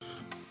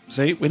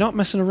See, we're not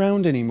messing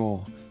around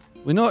anymore.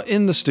 We're not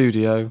in the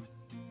studio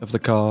of the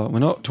car. We're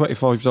not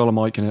 $25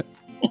 micing it.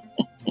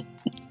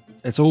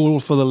 It's all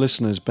for the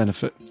listeners'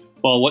 benefit.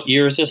 Well, what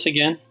year is this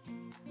again?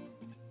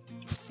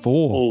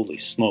 4. Holy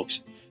smokes.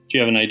 Do you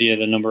have an idea of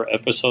the number of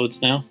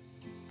episodes now?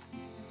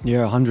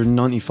 Yeah,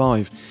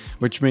 195,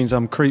 which means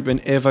I'm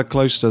creeping ever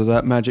closer to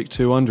that magic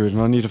 200,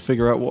 and I need to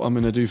figure out what I'm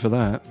going to do for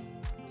that.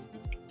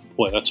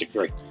 Boy, that's a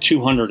great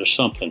 200 or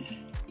something.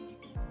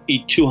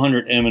 Eat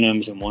 200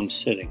 M&Ms in one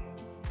sitting.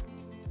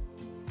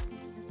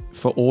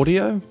 For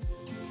audio?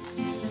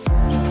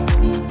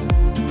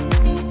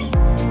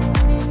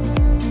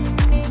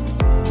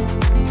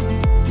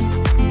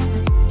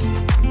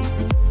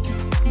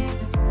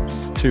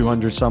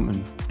 $200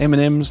 something.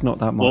 M&Ms, not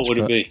that much. What would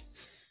it be?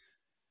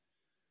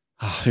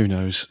 Who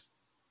knows?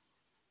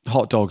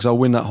 Hot dogs. I'll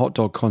win that hot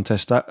dog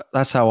contest.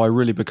 That's how I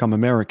really become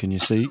American, you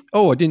see.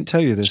 Oh, I didn't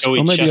tell you this. Joey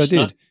Or maybe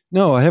Chestnut? I did.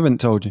 No, I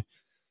haven't told you.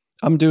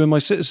 I'm doing my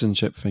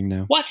citizenship thing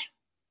now. What?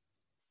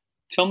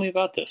 Tell me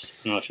about this.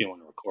 I don't know if you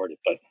want to record it,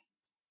 but...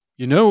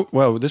 You know,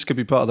 well, this could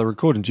be part of the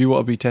recording. Do you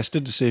want to be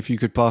tested to see if you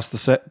could pass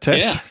the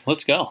test? Yeah,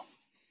 let's go.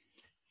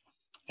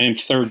 I am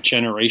third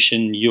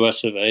generation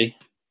US of A.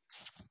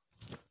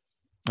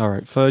 All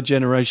right, third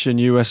generation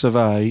US of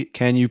A,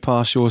 can you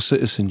pass your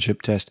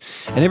citizenship test?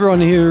 And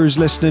everyone here who's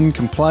listening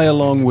can play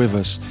along with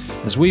us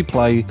as we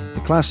play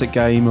the classic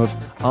game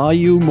of Are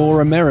you more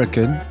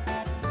American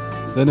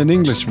than an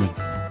Englishman?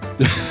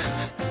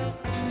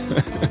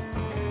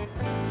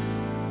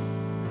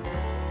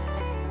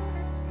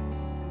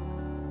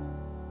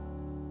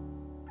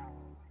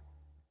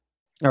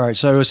 All right,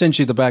 so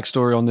essentially the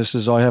backstory on this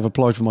is I have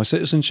applied for my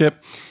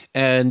citizenship,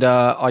 and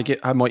I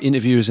have my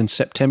interview is in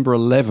September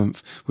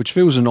 11th, which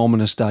feels an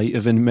ominous date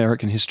of an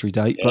American history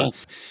date, but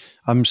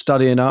I'm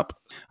studying up.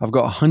 I've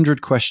got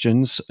 100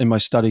 questions in my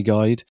study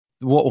guide.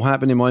 What will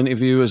happen in my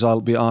interview is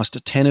I'll be asked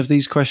 10 of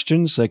these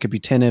questions. There could be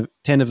 10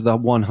 of the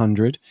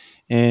 100,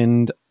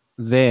 and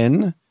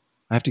then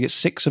I have to get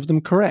 6 of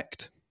them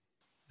correct.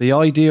 The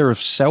idea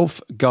of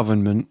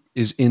self-government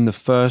is in the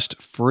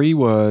first 3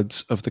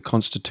 words of the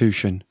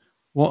Constitution.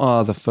 What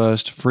are the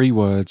first 3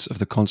 words of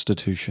the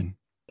Constitution?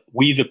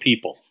 We the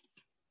people.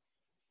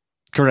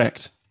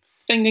 Correct.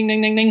 Ding, ding, ding,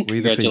 ding, ding. We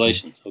the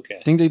Congratulations.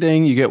 Okay. Ding, ding,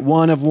 ding. You get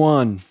 1 of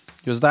 1.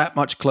 You're that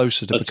much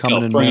closer to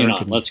becoming an Bring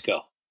American. it on. Let's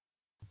go.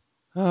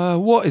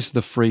 What is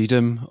the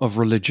freedom of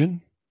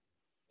religion?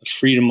 The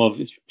freedom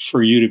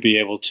for you to be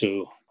able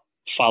to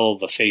follow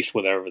the faith,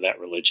 whatever that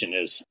religion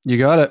is. You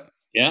got it.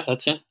 Yeah,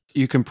 that's it.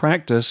 You can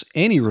practice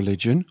any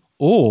religion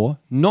or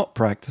not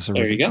practice a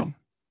religion. There you go.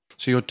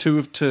 So you're 2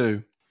 of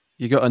 2.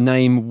 You got to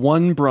name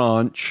 1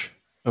 branch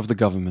of the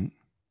government.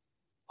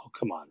 Oh,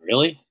 come on.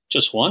 Really?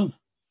 Just one?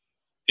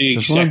 The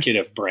Just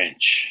executive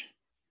branch.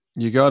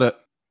 You got it.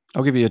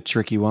 I'll give you a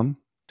tricky one.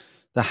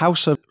 The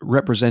House of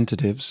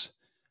Representatives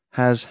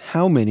has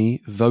how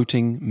many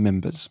voting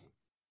members?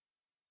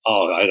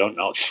 Oh, I don't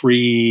know.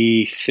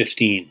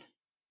 315.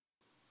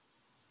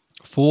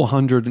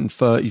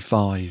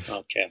 435.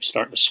 Okay, I'm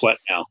starting to sweat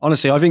now.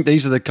 Honestly, I think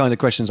these are the kind of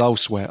questions I'll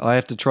sweat. I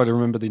have to try to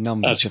remember the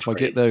numbers. That's if crazy. I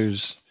get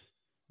those,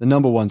 the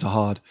number ones are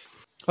hard.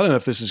 I don't know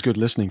if this is good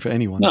listening for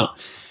anyone. No.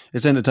 But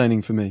it's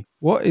entertaining for me.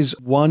 What is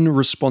one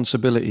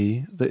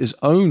responsibility that is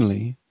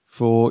only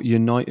for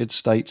United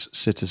States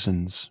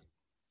citizens?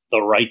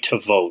 The right to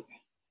vote.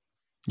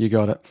 You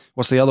got it.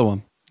 What's the other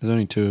one? There's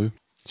only 2.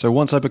 So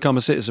once I become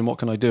a citizen, what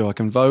can I do? I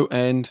can vote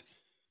and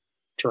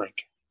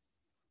Drink.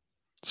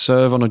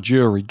 serve on a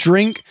jury.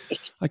 Drink?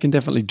 I can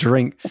definitely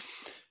drink.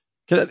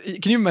 Can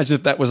you imagine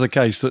if that was the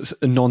case, that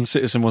a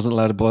non-citizen wasn't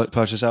allowed to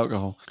purchase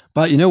alcohol?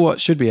 But you know what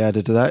should be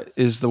added to that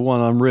is the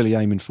one I'm really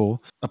aiming for.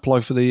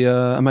 Apply for the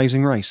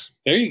Amazing Race.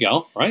 There you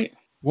go. Right.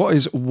 What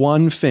is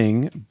one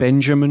thing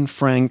Benjamin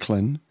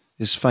Franklin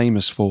is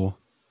famous for?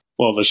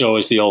 Well, there's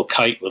always the old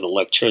kite with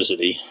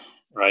electricity,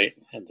 right?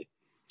 And the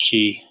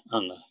key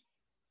on the...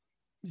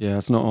 Yeah,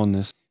 it's not on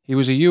this. He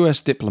was a U.S.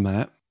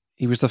 diplomat.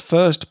 He was the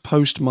first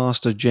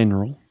Postmaster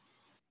General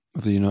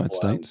of the United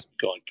States.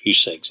 I'm going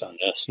goose eggs on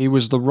this. He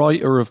was the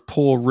writer of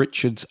Poor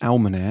Richard's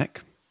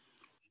Almanac.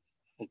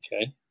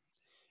 Okay.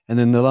 And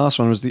then the last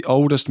one was the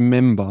oldest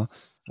member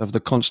of the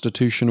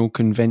Constitutional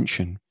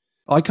Convention.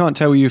 I can't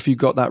tell you if you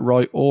got that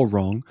right or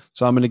wrong,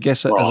 so I'm going to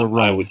guess it as a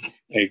wrong.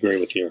 I agree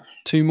with you.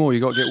 2 more. You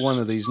got to get one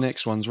of these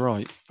next ones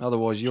right.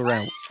 Otherwise, you're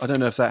out. I don't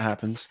know if that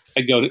happens.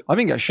 I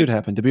think that should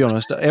happen, to be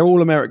honest.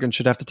 All Americans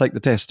should have to take the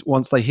test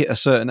once they hit a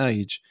certain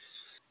age.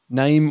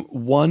 Name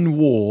 1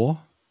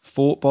 war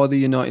fought by the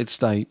United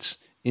States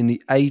in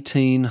the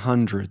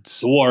 1800s.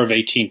 The War of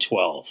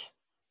 1812.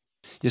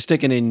 You're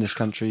sticking in this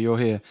country. You're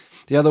here.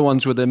 The other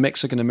ones were the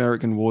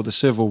Mexican-American War, the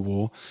Civil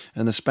War,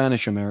 and the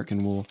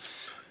Spanish-American War.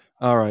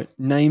 All right.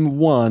 Name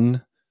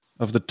 1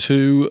 of the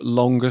 2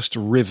 longest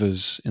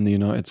rivers in the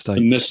United States.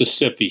 The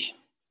Mississippi.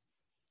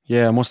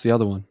 Yeah, and what's the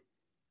other one?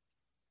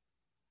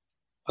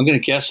 I'm going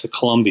to guess the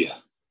Columbia.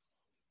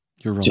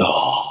 You're wrong.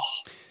 Oh,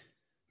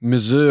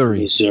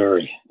 Missouri.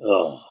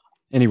 Oh,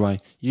 Anyway,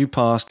 you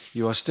passed.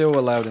 You are still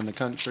allowed in the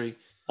country.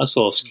 that's a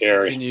little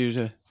scary.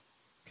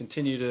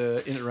 continue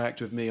to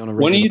interact with me on a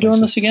When are regular you doing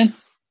basis. this again?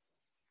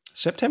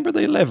 September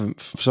the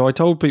 11th. So I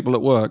told people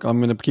at work I'm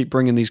going to keep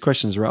bringing these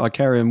questions around. I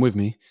carry them with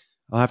me.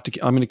 I'm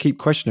going to keep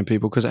questioning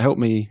people because it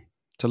helped me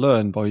to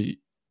learn by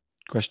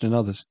questioning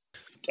others.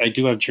 I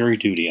do have jury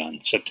duty on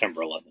September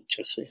 11th,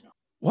 just so you know.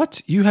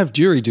 What? You have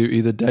jury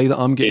duty the day that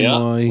I'm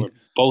getting we're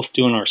both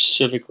doing our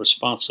civic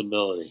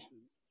responsibility.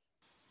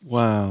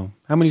 Wow.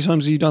 How many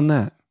times have you done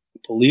that?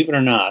 Believe it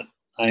or not,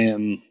 I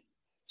am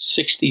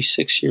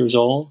 66 years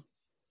old.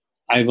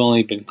 I've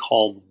only been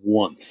called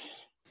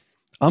once.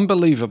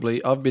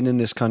 Unbelievably, I've been in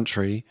this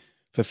country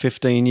for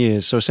 15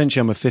 years. So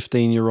essentially, I'm a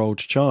 15-year-old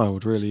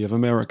child, really, of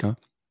America.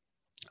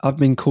 I've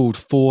been called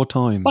 4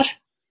 times. What?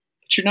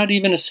 But you're not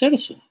even a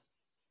citizen.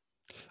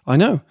 I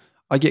know.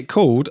 I get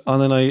called,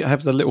 and then I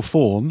have the little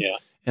form, Yeah.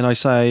 and I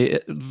say,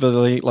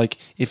 like,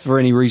 if for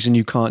any reason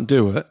you can't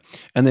do it,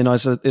 and then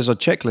there's a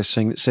checklist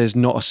thing that says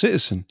not a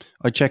citizen.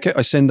 I check it.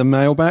 I send the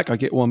mail back. I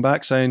get one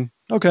back saying,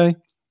 okay.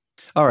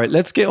 All right,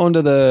 let's get on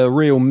to the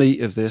real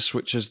meat of this,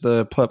 which is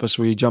the purpose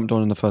we jumped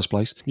on in the first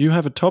place. You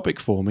have a topic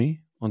for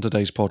me on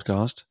today's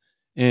podcast,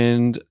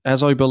 and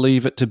as I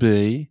believe it to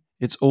be,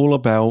 it's all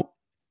about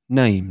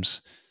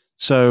names.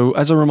 So,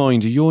 as a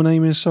reminder, your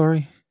name is,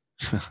 sorry?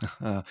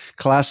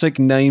 Classic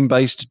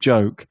name-based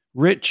joke.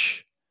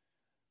 Rich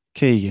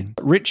Keegan.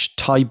 Rich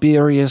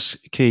Tiberius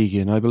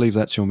Keegan. I believe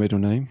that's your middle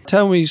name.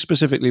 Tell me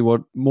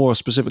more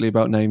specifically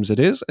about names it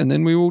is, and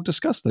then we will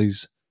discuss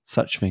these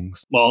such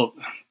things. Well,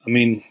 I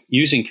mean,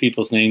 using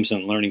people's names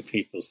and learning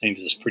people's names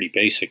is pretty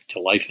basic to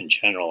life in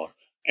general, or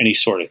any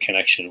sort of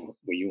connection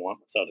where you want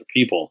with other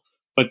people.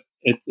 But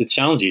it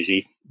sounds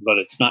easy, but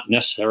it's not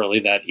necessarily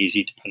that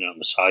easy depending on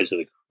the size of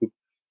the group,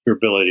 your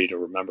ability to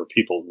remember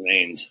people's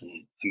names. And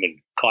I've been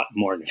caught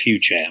more in a few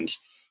jams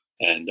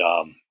and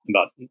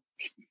about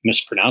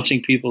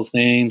mispronouncing people's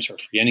names or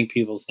forgetting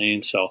people's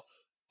names. So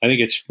I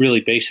think it's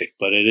really basic,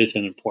 but it is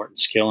an important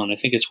skill. And I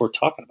think it's worth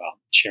talking about,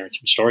 sharing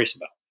some stories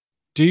about.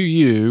 Do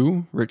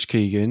you, Rich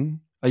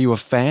Keegan, are you a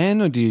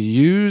fan, or do you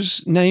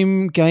use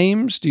name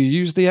games? Do you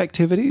use the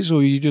activities,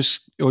 or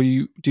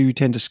do you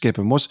tend to skip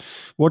them?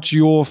 What's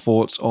your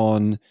thoughts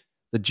on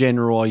the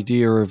general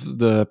idea of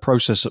the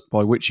process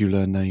by which you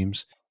learn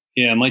names?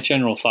 Yeah, my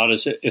general thought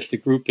is that if the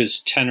group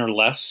is 10 or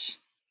less,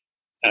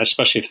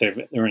 especially if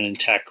they're an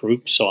intact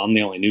group, so I'm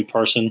the only new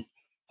person,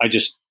 I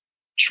just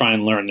try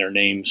and learn their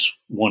names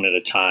one at a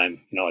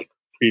time. Like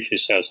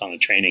previously I was on a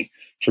training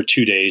for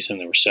 2 days and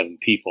there were 7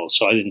 people.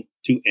 So I didn't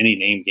do any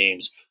name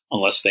games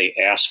unless they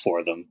asked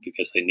for them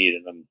because they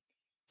needed them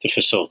to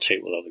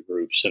facilitate with other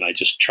groups. And I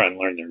just try and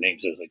learn their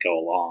names as I go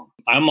along.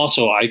 I'm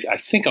also, I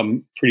think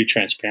I'm pretty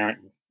transparent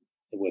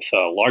with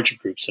larger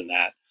groups in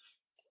that,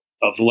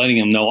 of letting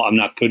them know I'm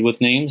not good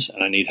with names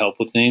and I need help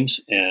with names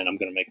and I'm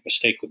going to make a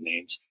mistake with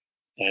names.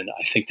 And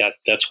I think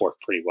that's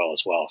worked pretty well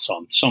as well. So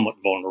I'm somewhat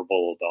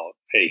vulnerable about,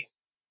 hey,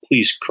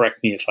 please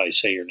correct me if I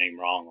say your name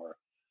wrong, or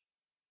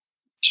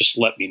just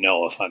let me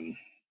know if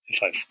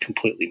I've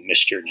completely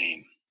missed your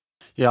name.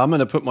 Yeah, I'm going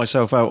to put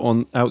myself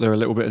out there a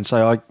little bit and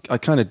say I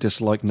kind of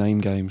dislike name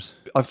games.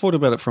 I've thought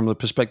about it from the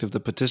perspective of the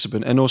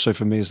participant, and also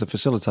for me as the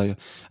facilitator.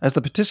 As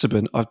the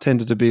participant, I've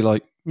tended to be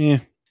like, yeah,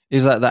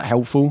 is that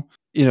helpful?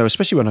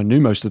 Especially when I knew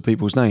most of the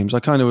people's names, I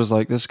kind of was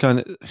like,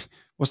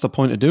 what's the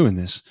point of doing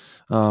this?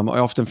 I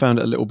often found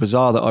it a little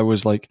bizarre that I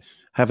was like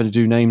having to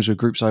do names with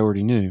groups I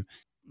already knew.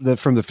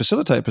 From the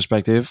facilitator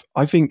perspective,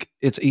 I think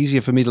it's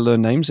easier for me to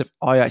learn names if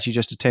I actually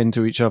just attend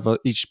to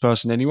each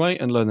person anyway,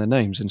 and learn their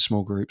names in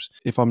small groups.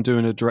 If I'm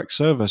doing a direct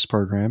service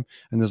program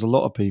and there's a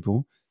lot of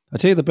people, I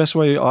tell you the best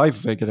way I've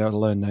figured out to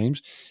learn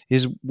names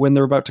is when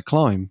they're about to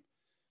climb.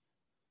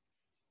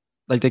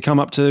 Like they come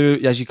up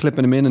to, as you're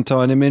clipping them in and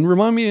tying them in,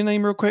 remind me your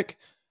name real quick.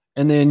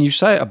 And then you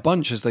say it a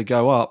bunch as they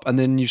go up, and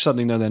then you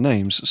suddenly know their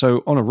names.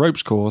 So on a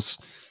ropes course,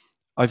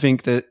 I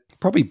think that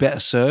probably better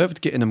served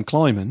getting them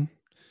climbing.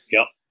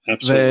 Yep,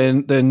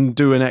 absolutely. Than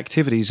doing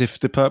activities if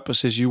the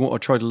purpose is you want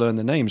to try to learn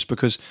the names.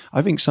 Because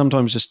I think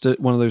sometimes just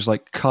one of those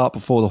like cart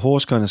before the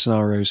horse kind of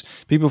scenarios,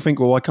 people think,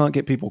 well, I can't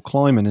get people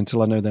climbing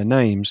until I know their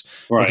names,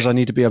 right, because I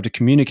need to be able to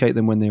communicate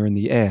them when they're in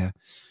the air.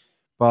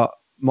 But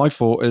my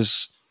thought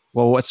is,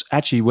 well, it's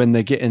actually when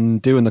they're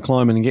doing the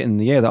climbing and getting in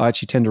the air that I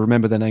actually tend to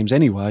remember their names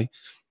anyway.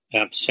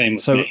 Same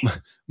with so me.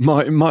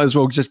 might as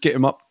well just get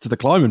them up to the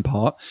climbing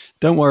part.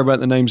 Don't worry about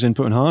the names in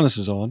putting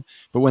harnesses on.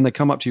 But when they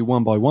come up to you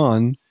one by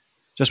one,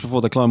 just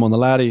before they climb on the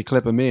ladder, you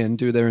clip them in,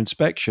 do their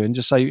inspection,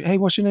 just say, hey,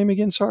 what's your name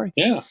again? Sorry.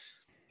 Yeah.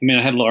 I mean,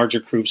 I had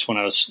larger groups when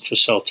I was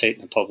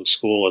facilitating in public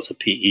school as a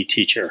PE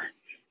teacher.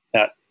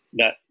 That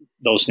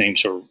those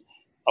names are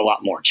a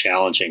lot more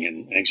challenging.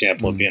 And an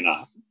example of being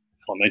a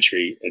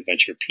elementary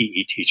adventure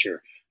PE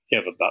teacher, you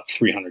have about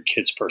 300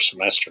 kids per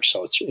semester.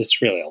 So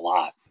it's really a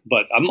lot.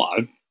 But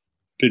I've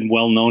been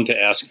well known to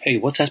ask, hey,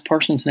 what's that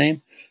person's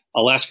name?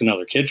 I'll ask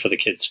another kid for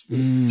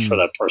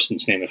that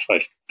person's name if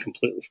I've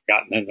completely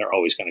forgotten. Then they're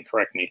always going to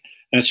correct me.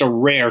 And it's a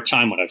rare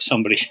time when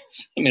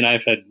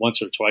I've had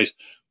once or twice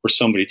where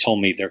somebody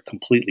told me their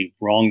completely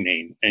wrong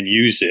name and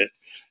used it.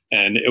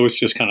 And it was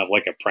just kind of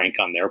like a prank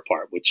on their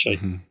part, which I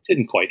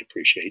didn't quite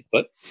appreciate,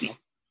 but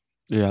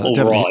Yeah,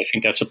 overall, I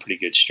think that's a pretty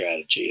good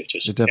strategy of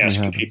just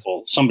asking happens.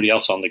 people, somebody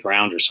else on the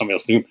ground or somebody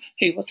else in the room,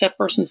 hey, what's that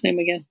person's name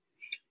again?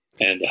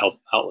 And to help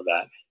out with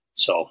that.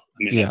 So, I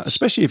mean, yeah,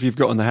 especially if you've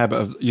got in the habit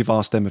of you've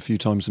asked them a few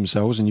times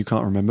themselves and you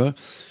can't remember,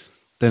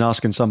 then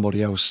asking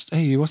somebody else,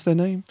 hey, what's their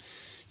name?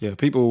 Yeah,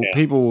 people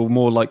will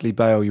more likely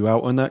bail you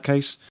out in that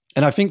case.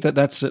 And I think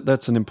that's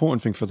an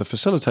important thing for the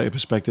facilitator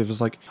perspective. It's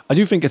like, I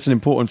do think it's an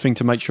important thing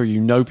to make sure you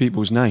know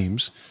people's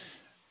names,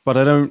 but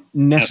I don't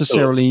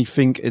necessarily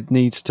think it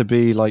needs to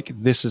be like,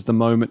 this is the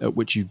moment at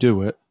which you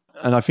do it.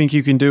 And I think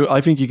you can do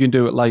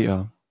it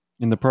later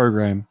in the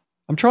program.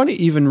 I'm trying to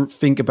even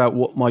think about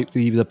what might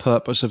be the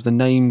purpose of the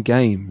name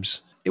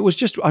games. It was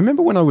just, I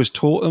remember when I was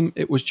taught them,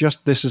 it was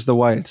just, this is the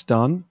way it's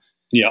done.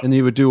 Yeah. And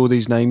you would do all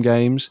these name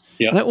games.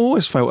 Yeah. And I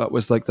always felt that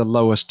was like the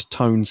lowest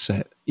tone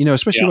set,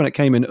 especially when it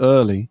came in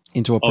early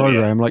into a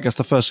program. Like that's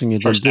the first thing you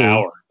did do. First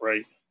hour,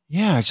 right?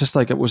 Yeah, it's just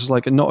like it was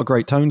like not a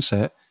great tone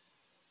set.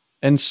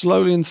 And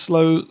slowly,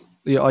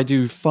 I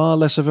do far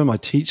less of them. I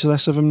teach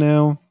less of them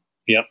now.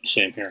 Yep,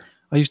 same here.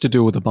 I used to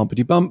do all the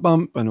bumpity bump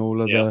and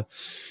all of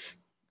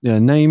the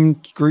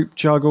name group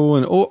juggle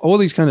and all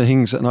these kind of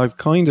things, and I've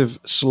kind of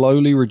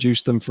slowly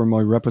reduced them from my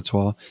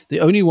repertoire.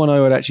 The only one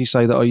I would actually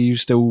say that I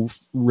use still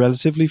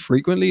relatively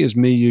frequently is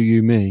me,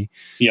 you, me.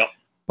 Yeah.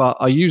 But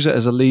I use it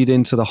as a lead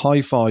into the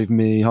high five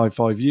me, high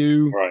five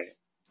you, right?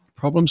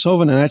 Problem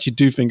solving, and I actually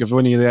do think of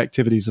any of the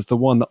activities as the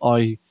one that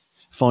I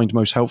find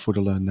most helpful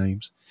to learn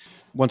names.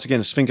 Once again,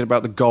 it's thinking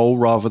about the goal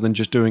rather than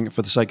just doing it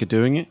for the sake of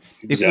doing it.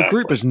 Exactly. If the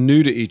group is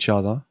new to each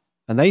other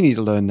and they need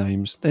to learn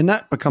names, then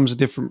that becomes a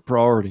different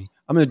priority.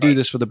 I'm going to do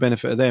this for the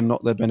benefit of them,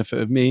 not the benefit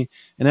of me.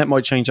 And that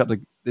might change up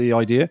the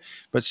idea.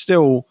 But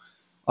still,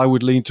 I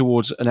would lean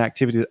towards an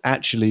activity that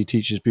actually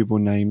teaches people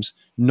names,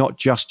 not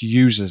just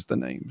uses the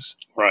names.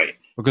 Right.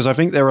 Because I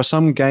think there are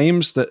some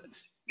games that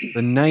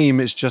the name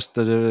is just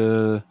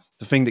the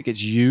thing that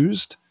gets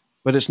used,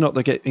 but it's not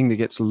the thing that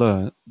gets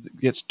learned,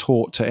 gets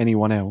taught to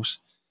anyone else.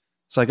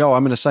 It's like, oh,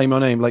 I'm going to say my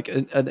name. Like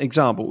an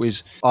example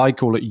is, I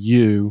call it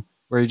you,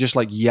 where you're just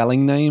like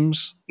yelling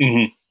names.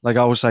 Mm-hmm. Like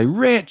I will say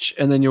Rich,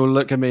 and then you'll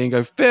look at me and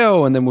go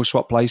Phil, and then we'll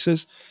swap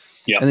places.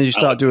 Yeah, and then you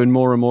start doing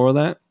more and more of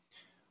that.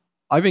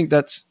 I think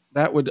that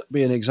would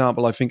be an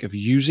example, I think, of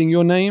using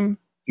your name,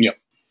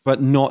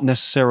 but not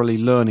necessarily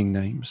learning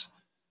names,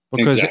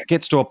 because it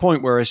gets to a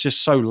point where it's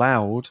just so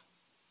loud.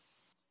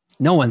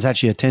 No one's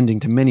actually attending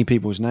to many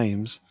people's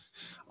names.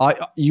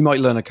 You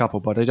might learn a couple,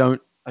 but I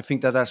don't. I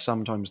think that's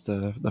sometimes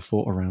the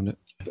thought around it.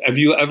 Have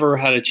you ever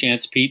had a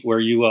chance, Pete, where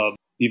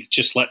you've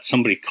just let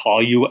somebody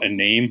call you a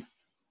name,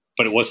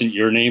 but it wasn't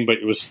your name, but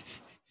it was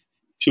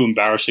too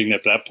embarrassing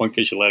at that point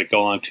because you let it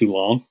go on too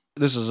long?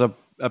 This is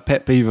a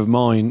pet peeve of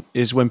mine,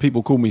 is when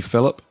people call me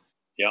Philip.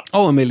 Yeah.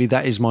 Ultimately,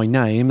 that is my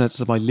name.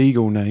 That's my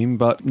legal name,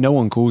 but no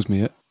one calls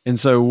me it. And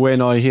so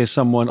when I hear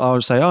someone, I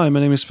would say, hi, my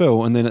name is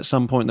Phil. And then at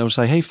some point they'll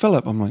say, hey,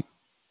 Philip. I'm like,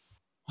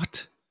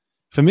 what?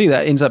 For me,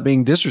 that ends up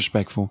being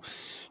disrespectful.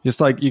 It's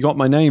like, you got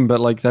my name, but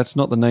like, that's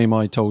not the name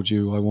I told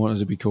you I wanted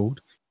to be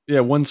called.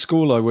 Yeah, one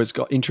school I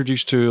got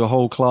introduced to a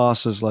whole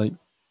class as like,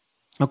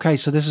 okay,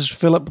 so this is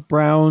Philip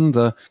Brown,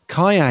 the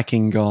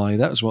kayaking guy.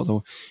 That was what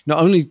not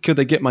only could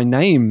they get my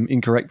name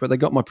incorrect, but they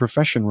got my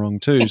profession wrong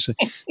too. So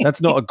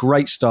that's not a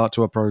great start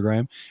to a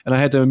program. And I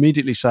had to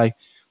immediately say,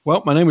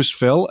 well, my name is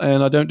Phil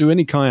and I don't do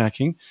any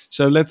kayaking,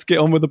 so let's get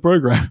on with the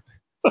program.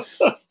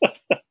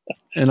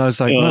 And I was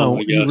like,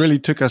 you really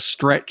took a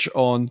stretch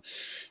on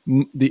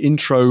the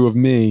intro of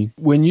me.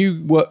 When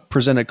you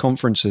present at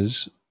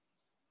conferences,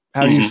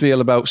 how do you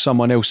feel about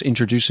someone else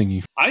introducing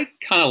you? I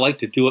kind of like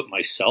to do it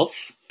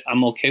myself.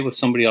 I'm okay with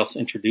somebody else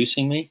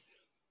introducing me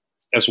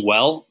as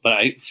well, but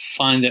I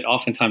find that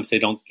oftentimes they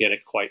don't get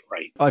it quite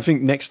right. I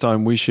think next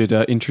time we should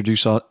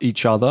introduce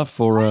each other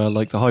for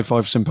like the High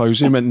Five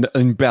Symposium and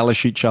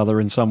embellish each other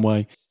in some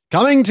way.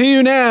 Coming to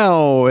you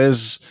now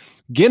is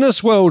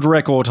Guinness World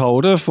Record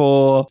holder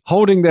for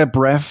holding their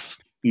breath.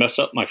 Mess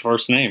up my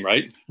first name,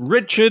 right?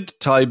 Richard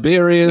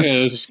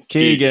Tiberius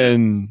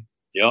Keegan.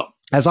 Yep.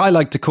 As I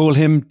like to call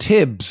him,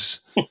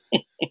 Tibbs.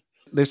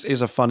 This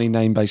is a funny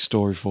name-based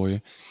story for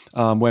you,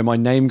 where my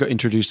name got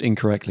introduced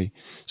incorrectly.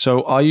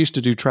 So I used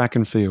to do track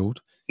and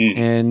field,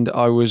 and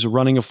I was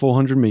running a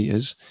 400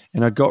 meters,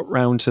 and I got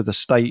round to the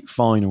state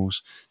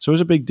finals. So it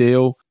was a big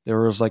deal. There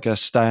was like a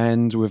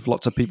stand with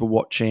lots of people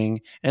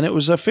watching, and it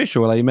was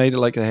official. They made it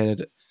like they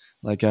had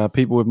like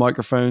people with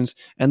microphones,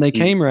 and they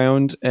came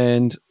round,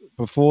 and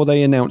before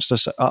they announced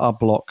us at our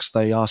blocks,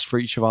 they asked for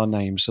each of our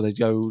names. So they'd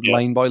go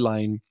lane by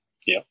lane.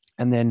 Yeah.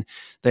 And then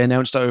they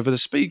announced it over the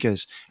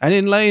speakers. And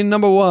in lane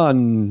number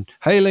 1,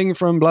 hailing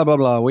from blah, blah,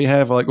 blah, we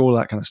have like all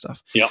that kind of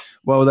stuff. Yeah.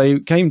 Well, they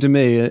came to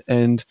me,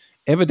 and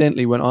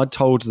evidently when I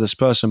told this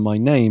person my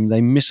name,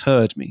 they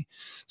misheard me.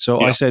 So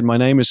I said, my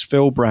name is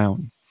Phil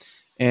Brown.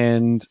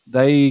 And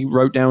they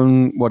wrote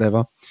down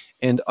whatever.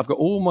 And I've got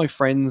all my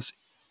friends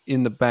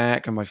in the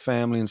back and my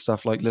family and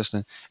stuff like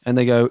listening. And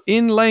they go,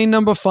 in lane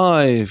number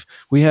 5,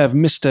 we have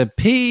Mr.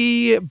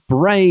 P.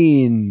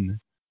 Brain.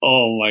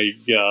 Oh my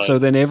God. So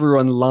then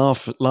everyone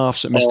laughs at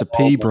Mr.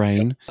 P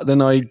Brain.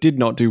 Then I did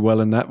not do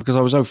well in that because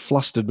I was so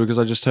flustered because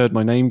I just heard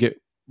my name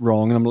get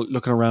wrong, and I'm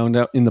looking around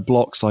out in the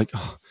blocks like,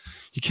 oh,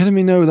 you kidding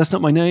me? No, that's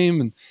not my name.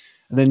 And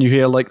then you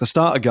hear like the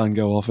starter gun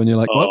go off, and you're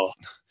like, well,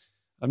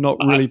 I'm not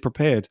really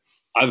prepared.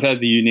 I've had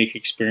the unique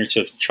experience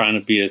of trying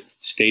to be a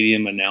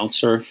stadium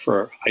announcer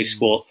for high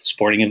school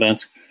sporting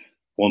events. At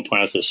one point,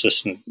 I was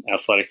assistant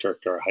athletic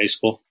director at high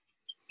school.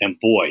 And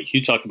boy,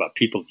 you talk about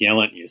people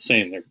yelling at you,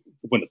 saying they're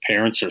when the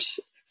parents are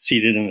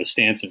seated in the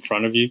stands in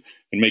front of you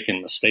and making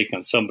a mistake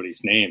on somebody's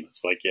name.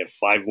 It's like you have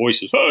 5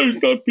 voices. Oh,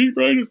 it's not Pete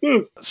Brain, it's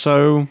this.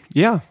 So,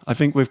 yeah, I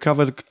think we've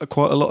covered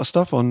quite a lot of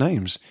stuff on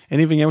names.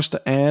 Anything else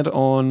to add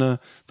on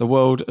the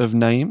world of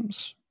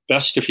names?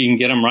 Best if you can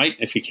get them right.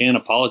 If you can't,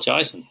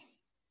 apologize and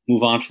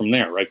move on from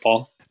there. Right,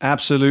 Paul?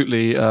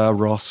 Absolutely,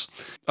 Ross.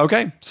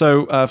 Okay,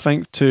 so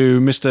thanks to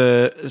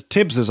Mr.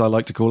 Tibbs, as I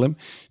like to call him,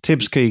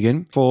 Tibbs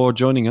Keegan, for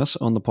joining us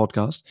on the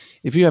podcast.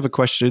 If you have a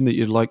question that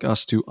you'd like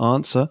us to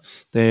answer,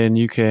 then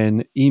you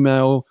can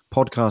email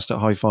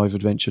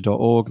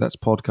podcast@high5adventure.org. That's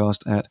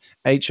podcast at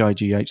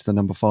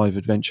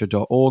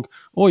HIGH5adventure.org.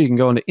 Or you can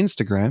go on to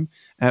Instagram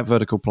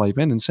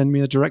 @verticalplaypen and send me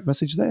a direct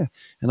message there.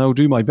 And I'll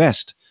do my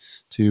best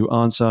to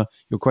answer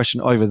your question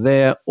either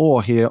there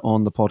or here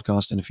on the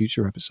podcast in a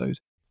future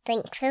episode.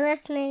 Thanks for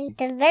listening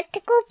to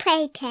Vertical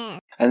Playpen.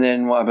 And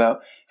then what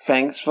about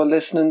thanks for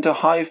listening to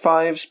High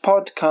Fives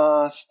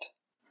podcast?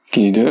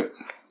 Can you do it?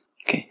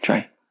 Okay,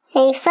 try.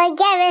 Thanks for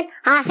giving.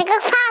 I think a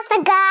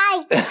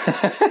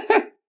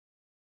guy.